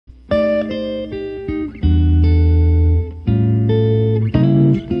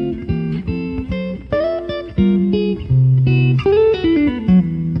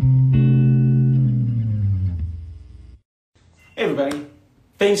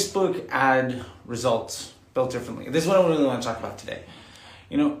Facebook ad results built differently. This is what I really want to talk about today.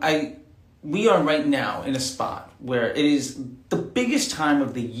 We are right now in a spot where it is the biggest time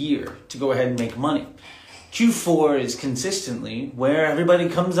of the year to go ahead and make money. Q4 is consistently where everybody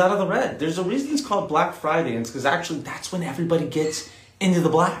comes out of the red. There's a reason it's called Black Friday, and it's because actually that's when everybody gets into the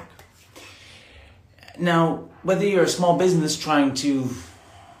black. Now, whether you're a small business trying to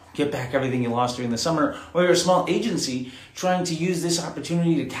get back everything you lost during the summer, or you're a small agency trying to use this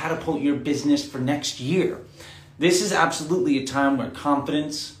opportunity to catapult your business for next year, this is absolutely a time where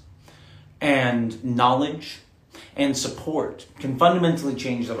confidence and knowledge and support can fundamentally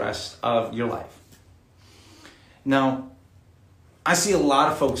change the rest of your life. Now, I see a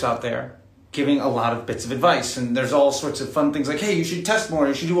lot of folks out there giving a lot of bits of advice, and there's all sorts of fun things like, hey, you should test more,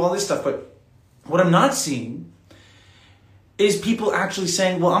 you should do all this stuff. But what I'm not seeing is people actually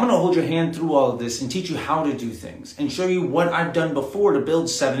saying, well, I'm going to hold your hand through all of this and teach you how to do things and show you what I've done before to build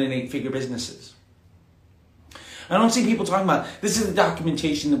 7- and 8-figure businesses. I don't see people talking about, this is the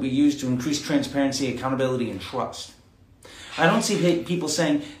documentation that we use to increase transparency, accountability, and trust. I don't see people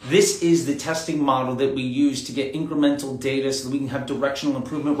saying, this is the testing model that we use to get incremental data so that we can have directional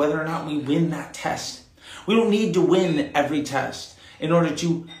improvement, whether or not we win that test. We don't need to win every test in order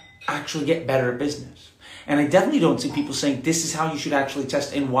to actually get better at business. And I definitely don't see people saying, this is how you should actually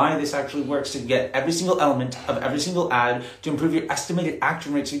test and why this actually works to get every single element of every single ad to improve your estimated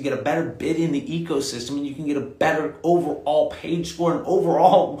action rate so you get a better bid in the ecosystem and you can get a better overall page score and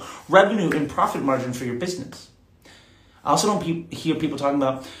overall revenue and profit margin for your business. I also don't hear people talking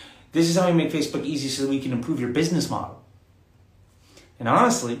about, this is how we make Facebook easy so that we can improve your business model. And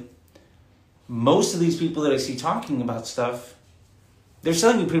honestly, most of these people that I see talking about stuff, they're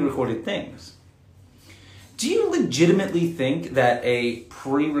selling you pre-recorded things. Do you legitimately think that a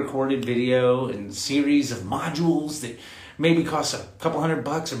pre-recorded video and series of modules that maybe costs a couple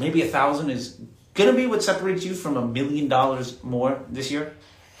 $100 or maybe $1,000 is going to be what separates you from $1 million more this year?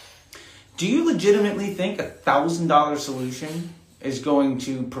 Do you legitimately think a $1,000 solution is going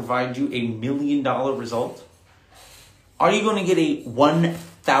to provide you $1 million result? Are you going to get a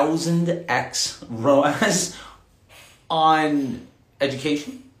 1,000x ROAS on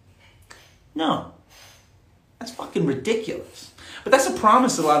education? No. That's fucking ridiculous. But that's a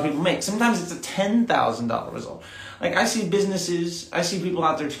promise that a lot of people make. Sometimes it's a $10,000 result. Like I see people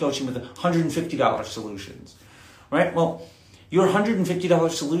out there coaching with $150 solutions, right? Well, your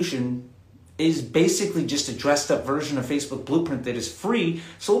 $150 solution is basically just a dressed up version of Facebook Blueprint that is free,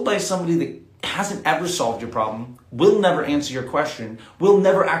 sold by somebody that hasn't ever solved your problem, will never answer your question, will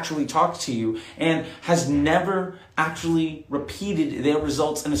never actually talk to you, and has never actually repeated their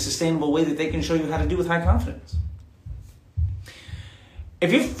results in a sustainable way that they can show you how to do with high confidence.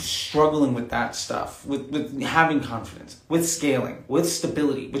 If you're struggling with that stuff, with having confidence, with scaling, with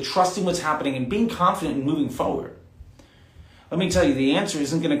stability, with trusting what's happening and being confident in moving forward, let me tell you, the answer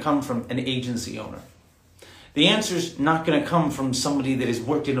isn't going to come from an agency owner. The answer is not going to come from somebody that has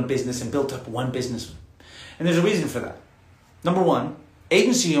worked in a business and built up one business. And there's a reason for that. Number one,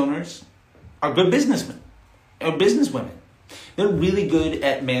 agency owners are good businessmen or businesswomen. They're really good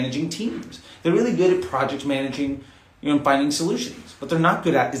at managing teams. They're really good at project managing, finding solutions. What they're not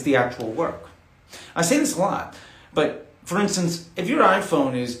good at is the actual work. I say this a lot, but for instance, if your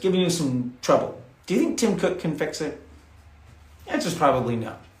iPhone is giving you some trouble, do you think Tim Cook can fix it? The answer is probably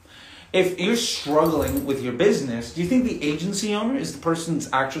no. If you're struggling with your business, do you think the agency owner is the person that's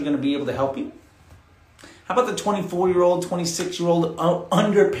actually going to be able to help you? How about the 24-year-old, 26-year-old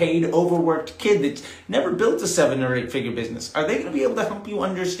underpaid, overworked kid that's never built a 7- or 8-figure business? Are they going to be able to help you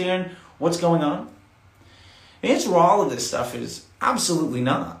understand what's going on? The answer to all of this stuff is absolutely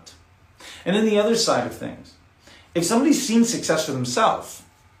not. And then the other side of things, if somebody's seen success for themselves,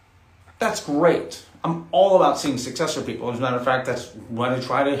 that's great. I'm all about seeing success for people. As a matter of fact, that's what I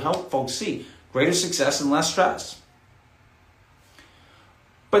try to help folks see. Greater success and less stress.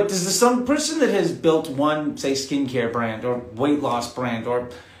 But does some person that has built one, say, skincare brand or weight loss brand or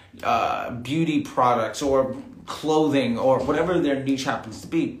beauty products or clothing or whatever their niche happens to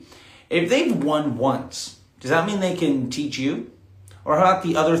be, if they've won once, does that mean they can teach you? Or how about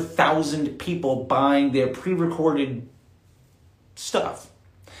the other 1,000 people buying their pre-recorded stuff?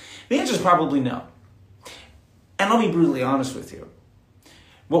 The answer is probably no. And I'll be brutally honest with you.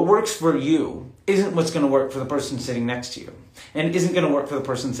 What works for you isn't what's going to work for the person sitting next to you. And it isn't going to work for the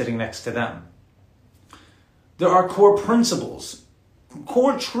person sitting next to them. There are core principles,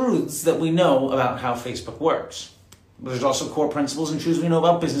 core truths that we know about how Facebook works. But there's also core principles and truths we know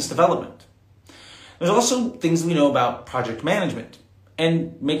about business development. There's also things we know about project management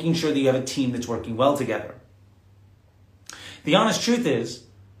and making sure that you have a team that's working well together. The honest truth is,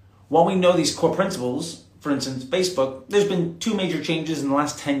 while we know these core principles, for instance, Facebook, there's been 2 major changes in the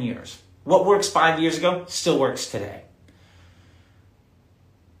last 10 years. What works 5 years ago still works today.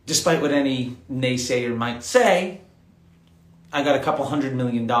 Despite what any naysayer might say, I got a couple $100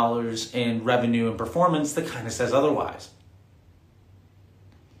 million in revenue and performance that kind of says otherwise.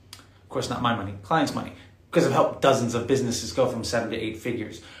 Of course, not my money, clients' money, because I've helped dozens of businesses go from 7 to 8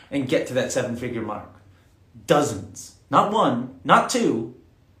 figures and get to that 7-figure mark. Dozens, not 1, not 2,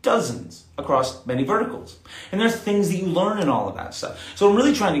 dozens across many verticals. And there's things that you learn in all of that stuff. So what I'm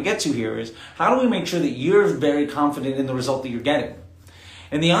really trying to get to here is, how do we make sure that you're very confident in the result that you're getting?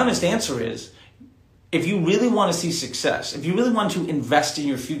 And the honest answer is, if you really want to see success, if you really want to invest in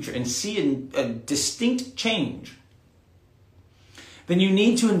your future and see a distinct change, then you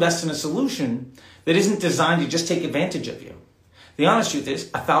need to invest in a solution that isn't designed to just take advantage of you. The honest truth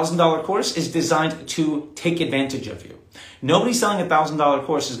is, a $1,000 course is designed to take advantage of you. Nobody selling a $1,000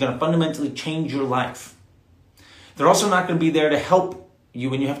 course is going to fundamentally change your life. They're also not going to be there to help you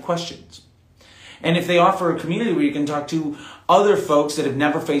when you have questions. And if they offer a community where you can talk to other folks that have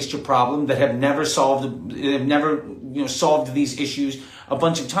never faced your problem, that have never solved these issues a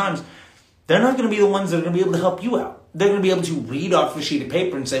bunch of times, they're not going to be the ones that are going to be able to help you out. They're going to be able to read off a sheet of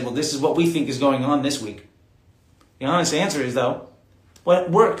paper and say, well, this is what we think is going on this week. The honest answer is, though,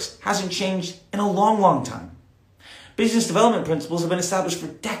 what works hasn't changed in a long, long time. Business development principles have been established for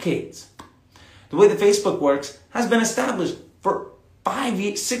decades. The way that Facebook works has been established for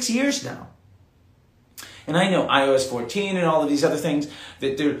 6 years now. And I know iOS 14 and all of these other things,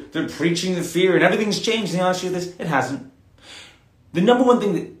 that they're preaching the fear and everything's changed. And the honest truth is, it hasn't. The number one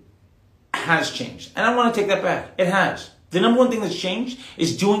thing that has changed, and I want to take that back, it has. The number one thing that's changed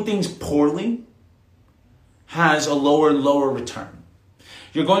is doing things poorly has a lower and lower return.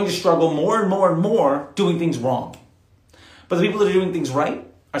 You're going to struggle more and more and more doing things wrong. But the people that are doing things right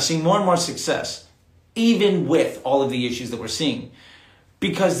are seeing more and more success, even with all of the issues that we're seeing,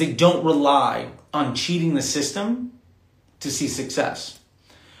 because they don't rely on cheating the system to see success.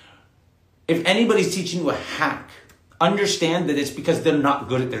 If anybody's teaching you a hack, understand that it's because they're not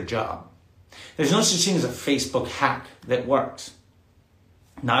good at their job. There's no such thing as a Facebook hack that works.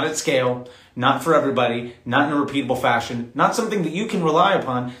 Not at scale, not for everybody, not in a repeatable fashion, not something that you can rely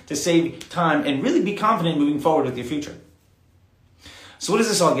upon to save time and really be confident moving forward with your future. So what does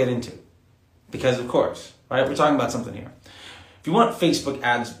this all get into? Because of course, right, we're talking about something here. If you want Facebook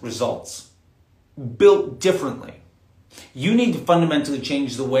ads results built differently, you need to fundamentally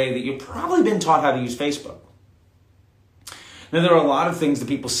change the way that you've probably been taught how to use Facebook. Now, there are a lot of things that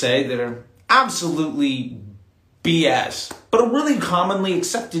people say that are absolutely BS, but are really commonly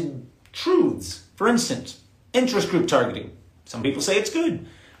accepted truths. For instance, interest group targeting. Some people say it's good.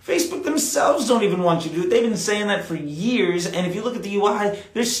 Facebook themselves don't even want you to do it. They've been saying that for years, and if you look at the UI,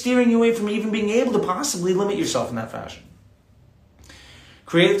 they're steering you away from even being able to possibly limit yourself in that fashion.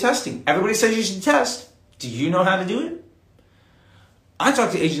 Creative testing. Everybody says you should test. Do you know how to do it? I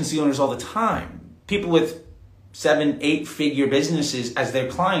talk to agency owners all the time. People with 7, 8-figure businesses as their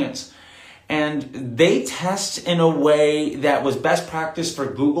clients. And they test in a way that was best practice for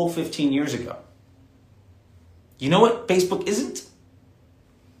Google 15 years ago. You know what Facebook isn't?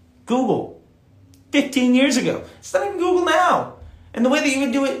 Google. 15 years ago. It's not even Google now. And the way that you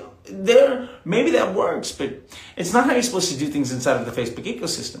would do it there, maybe that works, but it's not how you're supposed to do things inside of the Facebook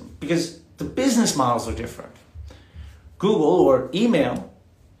ecosystem, because the business models are different. Google or email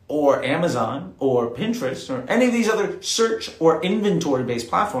or Amazon or Pinterest or any of these other search or inventory-based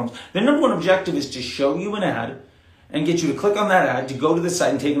platforms, their number one objective is to show you an ad and get you to click on that ad to go to the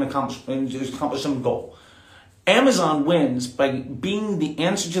site and take an accomplish some goal. Amazon wins by being the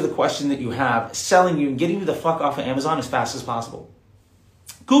answer to the question that you have, selling you and getting you the fuck off of Amazon as fast as possible.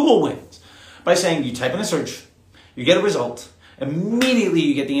 Google wins by saying you type in a search, you get a result, immediately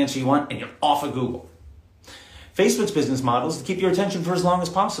you get the answer you want, and you're off of Google. Facebook's business model is to keep your attention for as long as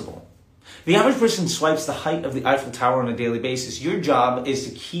possible. The average person swipes the height of the Eiffel Tower on a daily basis. Your job is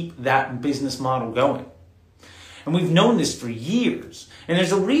to keep that business model going. And we've known this for years. And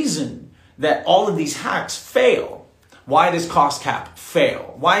there's a reason that all of these hacks fail. Why does cost cap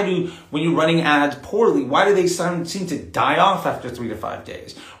fail? When you're running ads poorly, why do they seem to die off after 3 to 5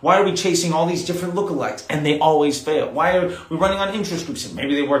 days? Why are we chasing all these different lookalikes and they always fail? Why are we running on interest groups and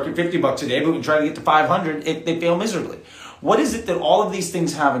maybe they work at $50 a day, but we try to get to 500, they fail miserably? What is it that all of these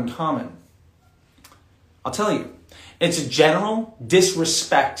things have in common? I'll tell you. It's a general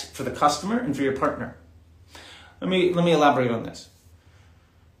disrespect for the customer and for your partner. Let me elaborate on this.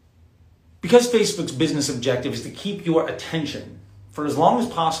 Because Facebook's business objective is to keep your attention for as long as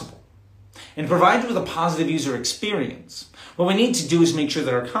possible, and provide you with a positive user experience, what we need to do is make sure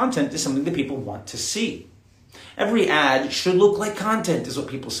that our content is something that people want to see. Every ad should look like content, is what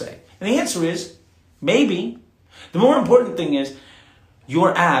people say. And the answer is, maybe. The more important thing is,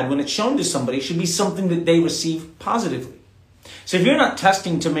 your ad, when it's shown to somebody, should be something that they receive positively. So if you're not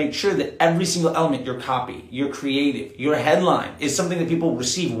testing to make sure that every single element, your copy, your creative, your headline, is something that people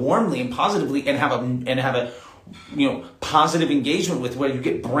receive warmly and positively and have a positive engagement with, where you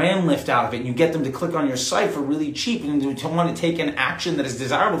get brand lift out of it and you get them to click on your site for really cheap and to want to take an action that is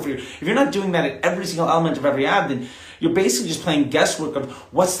desirable for you. If you're not doing that at every single element of every ad, then you're basically just playing guesswork of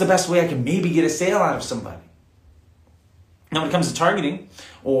what's the best way I can maybe get a sale out of somebody. Now, when it comes to targeting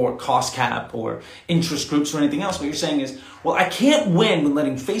or cost cap or interest groups or anything else, what you're saying is, well, I can't win with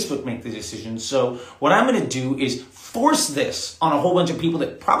letting Facebook make the decision. So what I'm going to do is force this on a whole bunch of people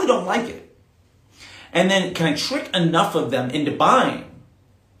that probably don't like it. And then can I trick enough of them into buying?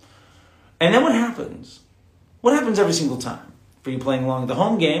 And then what happens? What happens every single time? For you playing along the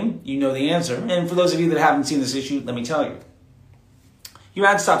home game, you know the answer. And for those of you that haven't seen this issue, let me tell you. Your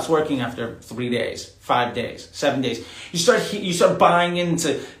ad stops working after 3 days, 5 days, 7 days. You start buying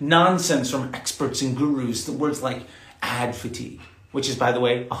into nonsense from experts and gurus, the words like ad fatigue, which is, by the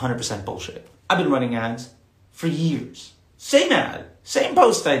way, 100% bullshit. I've been running ads for years. Same ad, same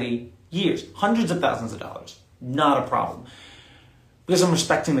post ID, years, hundreds of thousands of dollars. Not a problem. Because I'm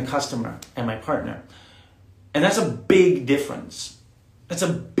respecting the customer and my partner. And that's a big difference. That's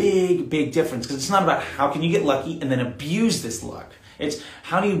a big, big difference, because it's not about how can you get lucky and then abuse this luck. It's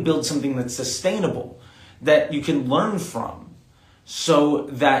how do you build something that's sustainable, that you can learn from, so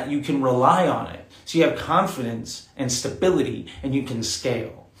that you can rely on it, so you have confidence and stability and you can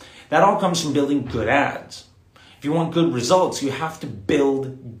scale. That all comes from building good ads. If you want good results, you have to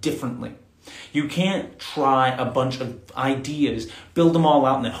build differently. You can't try a bunch of ideas, build them all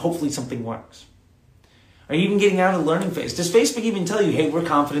out, and then hopefully something works. Are you even getting out of the learning phase? Does Facebook even tell you, hey, we're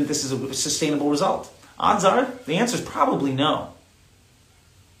confident this is a sustainable result? Odds are, the answer is probably no.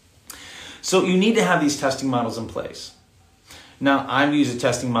 So you need to have these testing models in place. Now, I've used a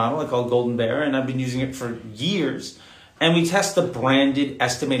testing model I call Golden Bear, and I've been using it for years. And we test the branded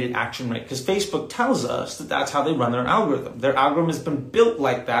estimated action rate, because Facebook tells us that that's how they run their algorithm. Their algorithm has been built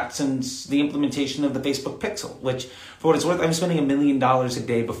like that since the implementation of the Facebook Pixel, which, for what it's worth, I'm spending $1 million a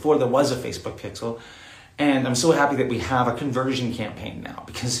day before there was a Facebook Pixel. And I'm so happy that we have a conversion campaign now,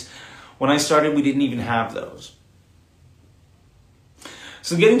 because when I started, we didn't even have those.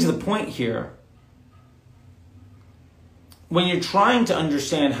 So getting to the point here, when you're trying to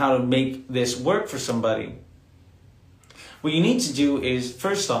understand how to make this work for somebody, what you need to do is,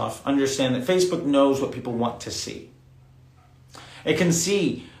 first off, understand that Facebook knows what people want to see. It can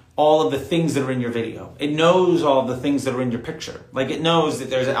see all of the things that are in your video. It knows all of the things that are in your picture. Like, it knows that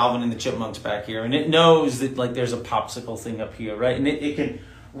there's Alvin and the Chipmunks back here, and it knows that, like, there's a popsicle thing up here, right? And it can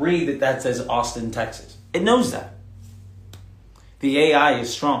read that says Austin, Texas. It knows that. The AI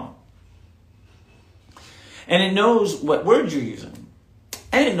is strong. And it knows what words you're using.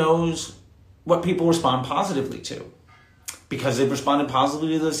 And it knows what people respond positively to, because they've responded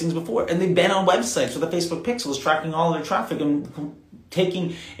positively to those things before. And they've been on websites where the Facebook Pixel is tracking all their traffic and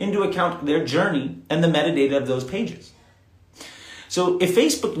taking into account their journey and the metadata of those pages. So if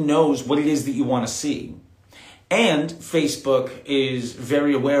Facebook knows what it is that you want to see, and Facebook is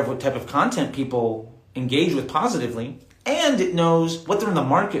very aware of what type of content people engage with positively, and it knows what they're in the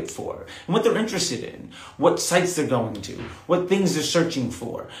market for, and what they're interested in, what sites they're going to, what things they're searching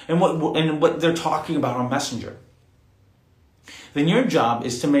for, and what they're talking about on Messenger, then your job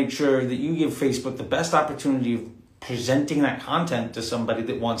is to make sure that you give Facebook the best opportunity of presenting that content to somebody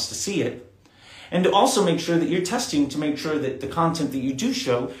that wants to see it, and to also make sure that you're testing to make sure that the content that you do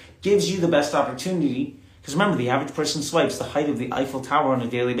show gives you the best opportunity. Because remember, the average person swipes the height of the Eiffel Tower on a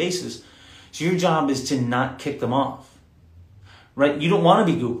daily basis. So your job is to not kick them off. Right? You don't want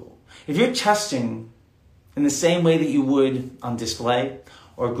to be Google. If you're testing in the same way that you would on display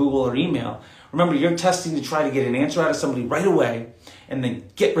or Google or email, remember, you're testing to try to get an answer out of somebody right away and then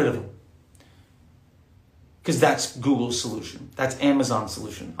get rid of them. Because that's Google's solution. That's Amazon's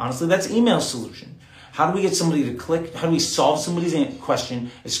solution. Honestly, that's email's solution. How do we get somebody to click? How do we solve somebody's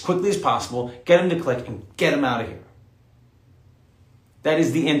question as quickly as possible, get them to click, and get them out of here? That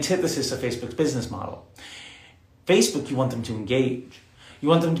is the antithesis of Facebook's business model. Facebook, you want them to engage. You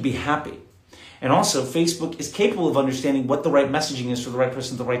want them to be happy. And also, Facebook is capable of understanding what the right messaging is for the right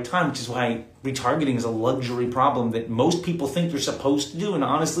person at the right time, which is why retargeting is a luxury problem that most people think you're supposed to do, and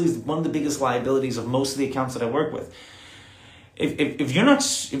honestly is one of the biggest liabilities of most of the accounts that I work with. If you're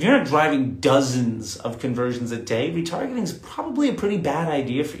not driving dozens of conversions a day, retargeting is probably a pretty bad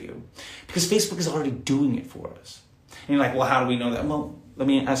idea for you, because Facebook is already doing it for us. And you're like, well, how do we know that? Well, let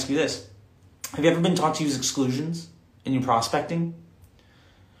me ask you this. Have you ever been taught to use exclusions in your prospecting?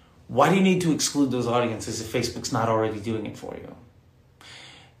 Why do you need to exclude those audiences if Facebook's not already doing it for you?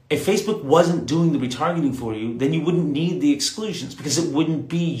 If Facebook wasn't doing the retargeting for you, then you wouldn't need the exclusions, because it wouldn't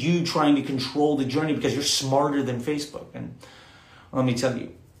be you trying to control the journey because you're smarter than Facebook. And let me tell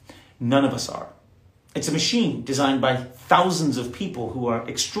you, none of us are. It's a machine designed by thousands of people who are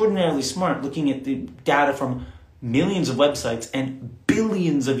extraordinarily smart, looking at the data from millions of websites and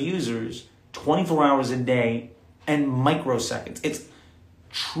billions of users 24 hours a day and microseconds. It's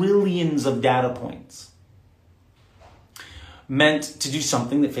trillions of data points meant to do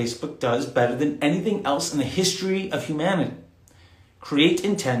something that Facebook does better than anything else in the history of humanity. Create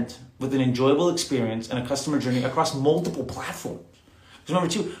intent with an enjoyable experience and a customer journey across multiple platforms. Because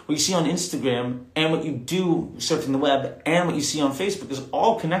remember too, what you see on Instagram and what you do surfing the web and what you see on Facebook is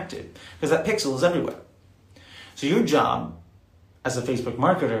all connected, because that pixel is everywhere. So your job as a Facebook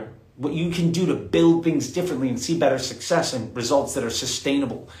marketer, what you can do to build things differently and see better success and results that are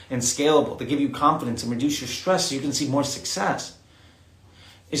sustainable and scalable, that give you confidence and reduce your stress so you can see more success,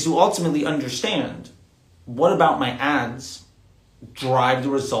 is to ultimately understand, what about my ads drive the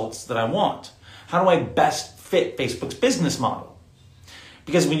results that I want? How do I best fit Facebook's business model?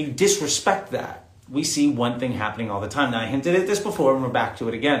 Because when you disrespect that, we see one thing happening all the time. Now, I hinted at this before, and we're back to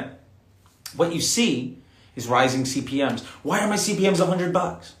it again. What you see is rising CPMs. Why are my CPMs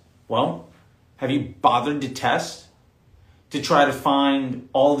 $100? Well, have you bothered to test to try to find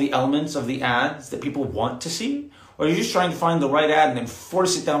all the elements of the ads that people want to see? Or are you just trying to find the right ad and then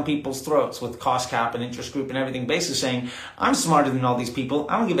force it down people's throats with cost cap and interest group and everything, basically saying, I'm smarter than all these people,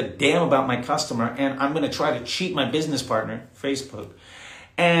 I don't give a damn about my customer, and I'm going to try to cheat my business partner, Facebook,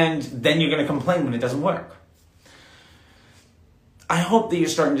 and then you're going to complain when it doesn't work. I hope that you're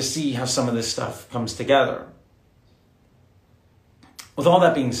starting to see how some of this stuff comes together. With all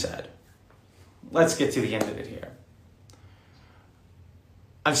that being said, let's get to the end of it here.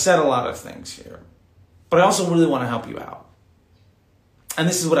 I've said a lot of things here, but I also really want to help you out. And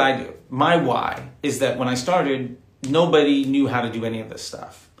this is what I do. My why is that when I started, nobody knew how to do any of this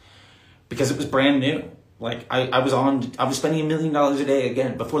stuff because it was brand new. Like I was spending $1 million a day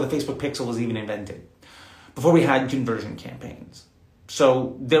again before the Facebook pixel was even invented, before we had conversion campaigns.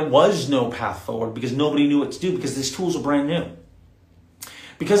 So there was no path forward because nobody knew what to do, because these tools were brand new.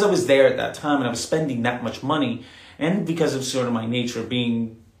 Because I was there at that time and I was spending that much money, and because of sort of my nature of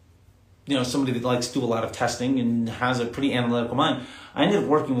being, somebody that likes to do a lot of testing and has a pretty analytical mind, I ended up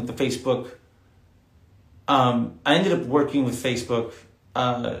working with Facebook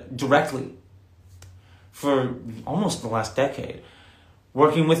directly for almost the last decade,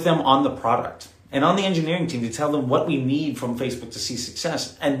 working with them on the product and on the engineering team to tell them what we need from Facebook to see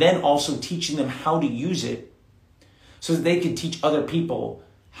success, and then also teaching them how to use it so that they could teach other people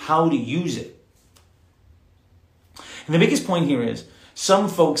how to use it. And the biggest point here is, some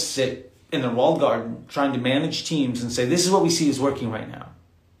folks sit in their walled garden trying to manage teams and say, this is what we see is working right now.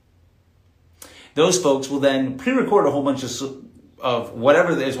 Those folks will then pre-record a whole bunch of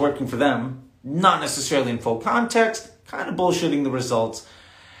whatever is working for them, not necessarily in full context, kind of bullshitting the results,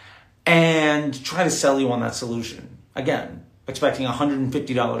 and try to sell you on that solution. Again, expecting a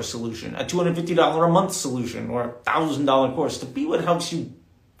 $150 solution, a $250 a month solution, or a $1,000 course to be what helps you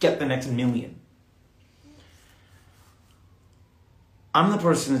get the next $1 million. I'm the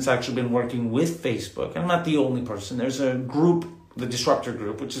person that's actually been working with Facebook. I'm not the only person. There's a group, the Disruptor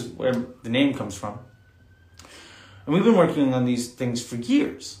Group, which is where the name comes from. And we've been working on these things for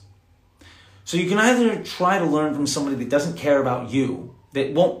years. So you can either try to learn from somebody that doesn't care about you,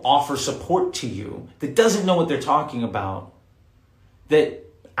 that won't offer support to you, that doesn't know what they're talking about, that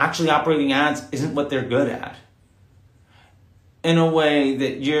actually operating ads isn't what they're good at, in a way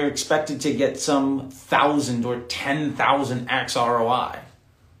that you're expected to get some 1,000 or 10,000x ROI.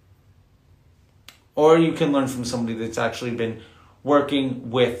 Or you can learn from somebody that's actually been working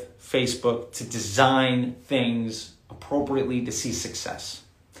with Facebook to design things appropriately to see success.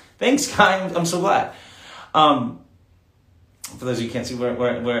 Thanks, Kai. I'm so glad. For those of you who can't see,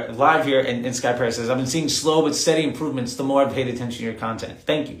 we're live here, and Sky Paris says, I've been seeing slow but steady improvements the more I've paid attention to your content.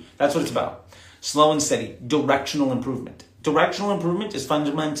 Thank you. That's what it's about. Slow and steady. Directional improvement. Directional improvement is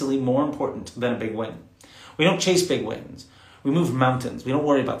fundamentally more important than a big win. We don't chase big wins. We move mountains. We don't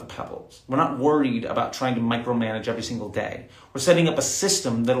worry about the pebbles. We're not worried about trying to micromanage every single day. We're setting up a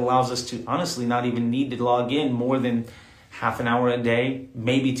system that allows us to honestly not even need to log in more than half an hour a day,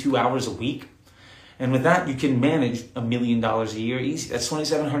 maybe 2 hours a week. And with that, you can manage $1 million a year easy. That's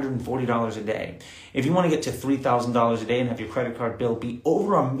 $2,740 a day. If you want to get to $3,000 a day and have your credit card bill be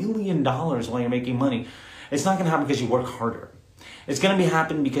over $1 million while you're making money, it's not going to happen because you work harder. It's going to be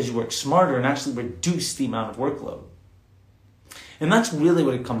happening because you work smarter and actually reduce the amount of workload. And that's really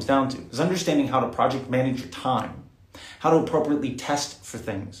what it comes down to, is understanding how to project manage your time, how to appropriately test for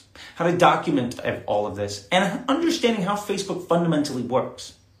things, how to document all of this, and understanding how Facebook fundamentally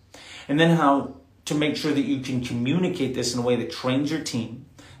works. And then how to make sure that you can communicate this in a way that trains your team,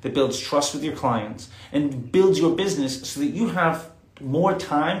 that builds trust with your clients, and builds your business so that you have more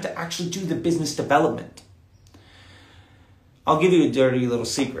time to actually do the business development. I'll give you a dirty little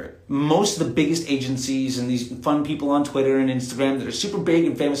secret. Most of the biggest agencies and these fun people on Twitter and Instagram that are super big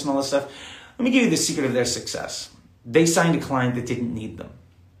and famous and all this stuff, let me give you the secret of their success. They signed a client that didn't need them.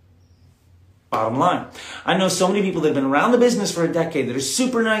 Bottom line. I know so many people that have been around the business for a decade that are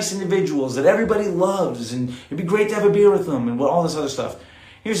super nice individuals that everybody loves, and it'd be great to have a beer with them and all this other stuff.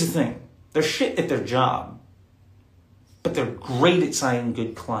 Here's the thing. They're shit at their job, but they're great at signing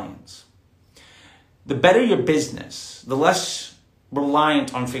good clients. The better your business, the less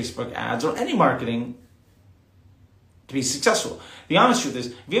reliant on Facebook ads or any marketing to be successful. The honest truth is,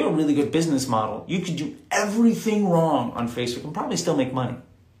 if you have a really good business model, you could do everything wrong on Facebook and probably still make money.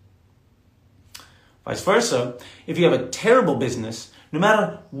 Vice versa, if you have a terrible business, no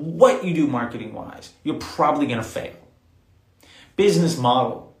matter what you do marketing-wise, you're probably going to fail. Business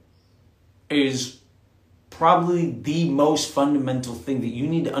model is probably the most fundamental thing that you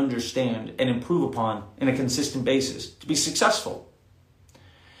need to understand and improve upon on a consistent basis to be successful.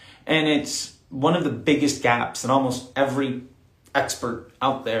 And it's one of the biggest gaps that almost every expert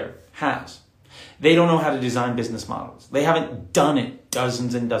out there has. They don't know how to design business models. They haven't done it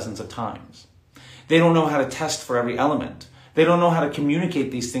dozens and dozens of times. They don't know how to test for every element. They don't know how to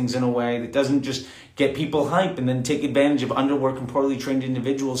communicate these things in a way that doesn't just get people hype and then take advantage of underworked and poorly trained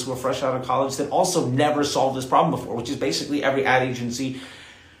individuals who are fresh out of college that also never solved this problem before, which is basically every ad agency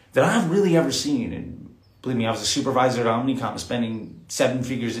that I've really ever seen. And believe me, I was a supervisor at Omnicom spending 7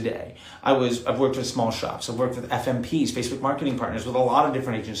 figures a day. I've worked with small shops. I've worked with FMPs, Facebook marketing partners, with a lot of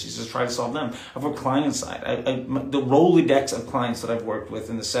different agencies to try to solve them. I've worked client side. The Rolodex of clients that I've worked with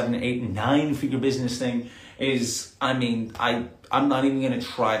in the 7, 8, and 9 figure business thing is, I'm not even going to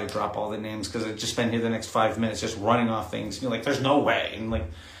try to drop all the names because I just spend here the next 5 minutes just running off things. You're like, there's no way. And like,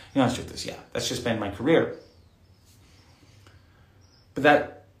 the honest truth is, yeah, that's just been my career. But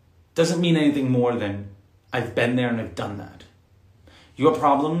that doesn't mean anything more than I've been there and I've done that. Your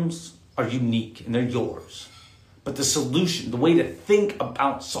problems are unique and they're yours. But the solution, the way to think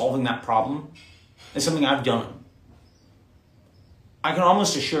about solving that problem is something I've done. I can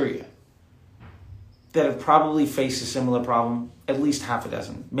almost assure you that I've probably faced a similar problem at least half a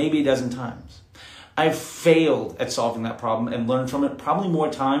dozen, maybe a dozen times. I've failed at solving that problem and learned from it probably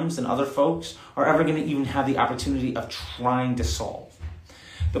more times than other folks are ever going to even have the opportunity of trying to solve.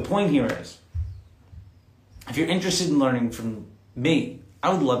 The point here is, if you're interested in learning from me,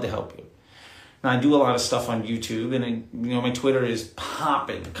 I would love to help you. Now, I do a lot of stuff on YouTube, and my Twitter is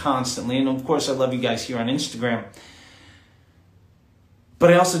popping constantly. And of course, I love you guys here on Instagram.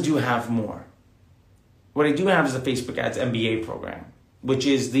 But I also do have more. What I do have is the Facebook Ads MBA program, which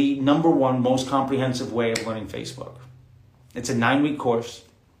is the #1 most comprehensive way of learning Facebook. It's a 9-week course.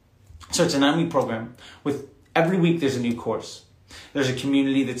 So it's a 9-week program with every week there's a new course. There's a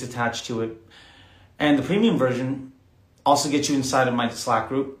community that's attached to it. And the premium version also gets you inside of my Slack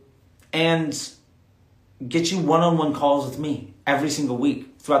group and gets you one-on-one calls with me every single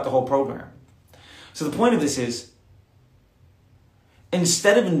week throughout the whole program. So the point of this is,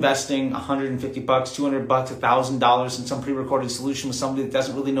 instead of investing $150, $200, $1,000 in some pre-recorded solution with somebody that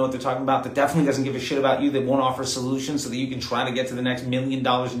doesn't really know what they're talking about, that definitely doesn't give a shit about you, that won't offer solutions so that you can try to get to the next $1 million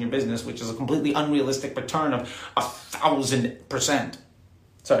in your business, which is a completely unrealistic return of 1,000%.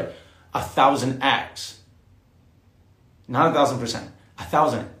 Sorry, 1,000x. Not 1,000%,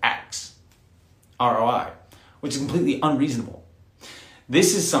 1,000x ROI, which is completely unreasonable.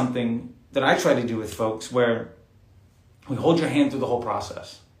 This is something that I try to do with folks where we hold your hand through the whole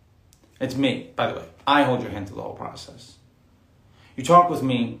process. It's me, by the way. I hold your hand through the whole process. You talk with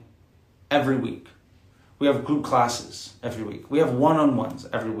me every week. We have group classes every week. We have one-on-ones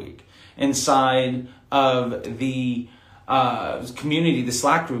every week. Inside of the community, the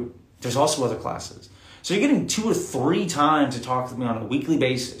Slack group, there's also other classes. So you're getting 2 or 3 times to talk with me on a weekly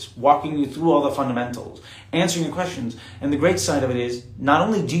basis, walking you through all the fundamentals, answering your questions. And the great side of it is, not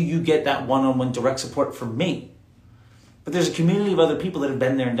only do you get that one-on-one direct support from me, but there's a community of other people that have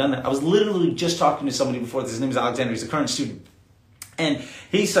been there and done that. I was literally just talking to somebody before. His name is Alexander. He's a current student. And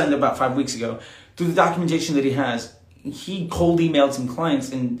he signed up about 5 weeks ago through the documentation that he has, he cold emailed some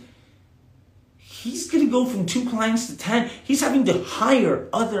clients, and he's going to go from 2 clients to 10. He's having to hire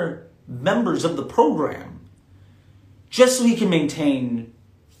other members of the program just so he can maintain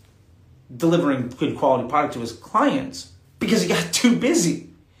delivering good quality product to his clients because he got too busy.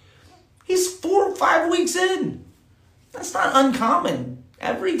 He's 4 or 5 weeks in. That's not uncommon.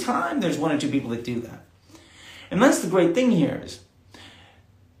 Every time there's 1 or 2 people that do that. And that's the great thing here is,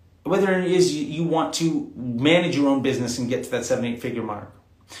 whether it is you want to manage your own business and get to that 7-8 figure mark,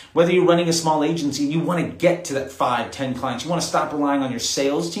 whether you're running a small agency and you want to get to that 5-10 clients, you want to stop relying on your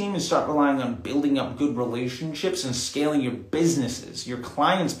sales team and start relying on building up good relationships and scaling your businesses, your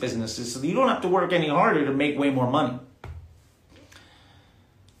clients' businesses, so that you don't have to work any harder to make way more money.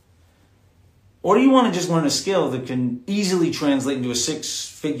 Or do you want to just learn a skill that can easily translate into a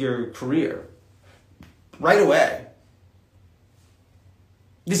 6-figure career right away?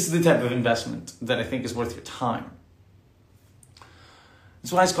 This is the type of investment that I think is worth your time.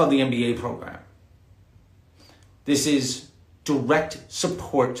 That's why it's called the MBA program. This is direct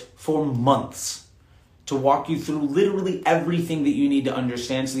support for months to walk you through literally everything that you need to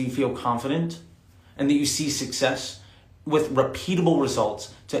understand so that you feel confident and that you see success with repeatable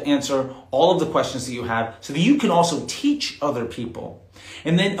results to answer all of the questions that you have so that you can also teach other people.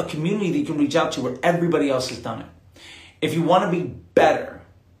 And then a community that you can reach out to where everybody else has done it. If you want to be better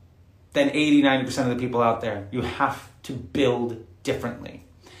than 80-90% of the people out there, you have to build differently.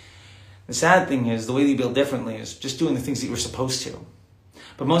 The sad thing is, the way that you build differently is just doing the things that you're supposed to.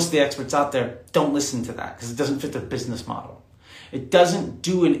 But most of the experts out there don't listen to that because it doesn't fit their business model. It doesn't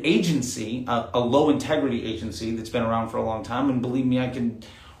do an agency, a low integrity agency that's been around for a long time. And believe me, I can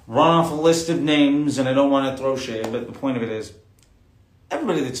run off a list of names and I don't want to throw shade, but the point of it is,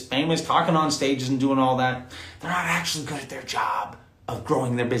 everybody that's famous, talking on stages and doing all that, they're not actually good at their job of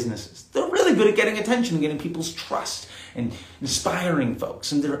growing their businesses. They're really good at getting attention and getting people's trust and inspiring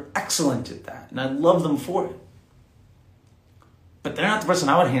folks, and they're excellent at that, and I love them for it. But they're not the person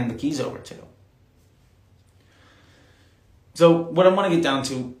I would hand the keys over to. So what I want to get down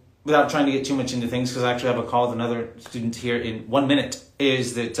to, without trying to get too much into things, because I actually have a call with another student here in 1 minute,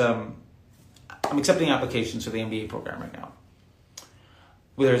 is that I'm accepting applications for the MBA program right now.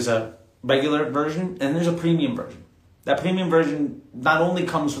 There's a regular version and there's a premium version. That premium version not only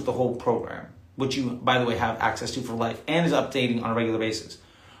comes with the whole program, which you, by the way, have access to for life and is updating on a regular basis,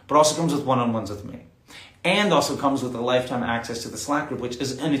 but also comes with one-on-ones with me. And also comes with a lifetime access to the Slack group, which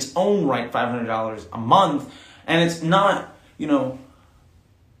is in its own right $500 a month. And it's not,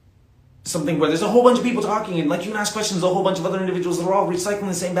 something where there's a whole bunch of people talking and like you can ask questions, a whole bunch of other individuals that are all recycling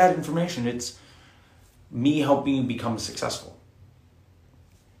the same bad information. It's me helping you become successful.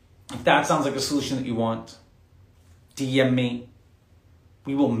 If that sounds like a solution that you want, DM me.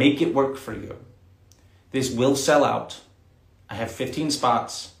 We will make it work for you. This will sell out. I have 15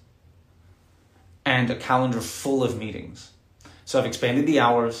 spots and a calendar full of meetings. So I've expanded the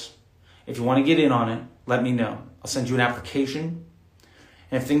hours. If you want to get in on it, let me know. I'll send you an application.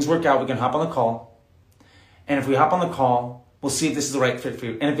 And if things work out, we can hop on the call. And if we hop on the call, we'll see if this is the right fit for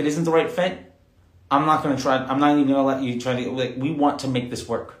you. And if it isn't the right fit, I'm not even going to let you try to, we want to make this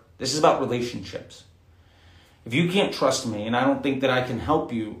work. This is about relationships. If you can't trust me and I don't think that I can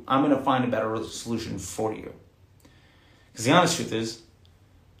help you, I'm going to find a better solution for you. Because the honest truth is,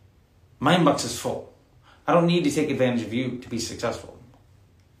 my inbox is full. I don't need to take advantage of you to be successful.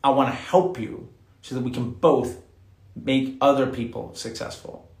 I want to help you so that we can both make other people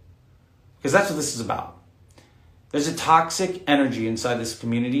successful. Because that's what this is about. There's a toxic energy inside this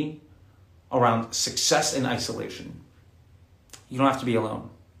community around success and isolation. You don't have to be alone.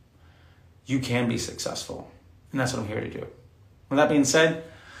 You can be successful. And that's what I'm here to do. With that being said,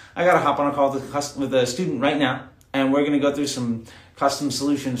 I got to hop on a call with a student right now, and we're going to go through some custom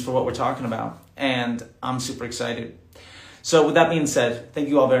solutions for what we're talking about. And I'm super excited. So with that being said, thank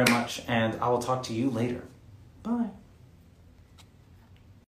you all very much, and I will talk to you later. Bye.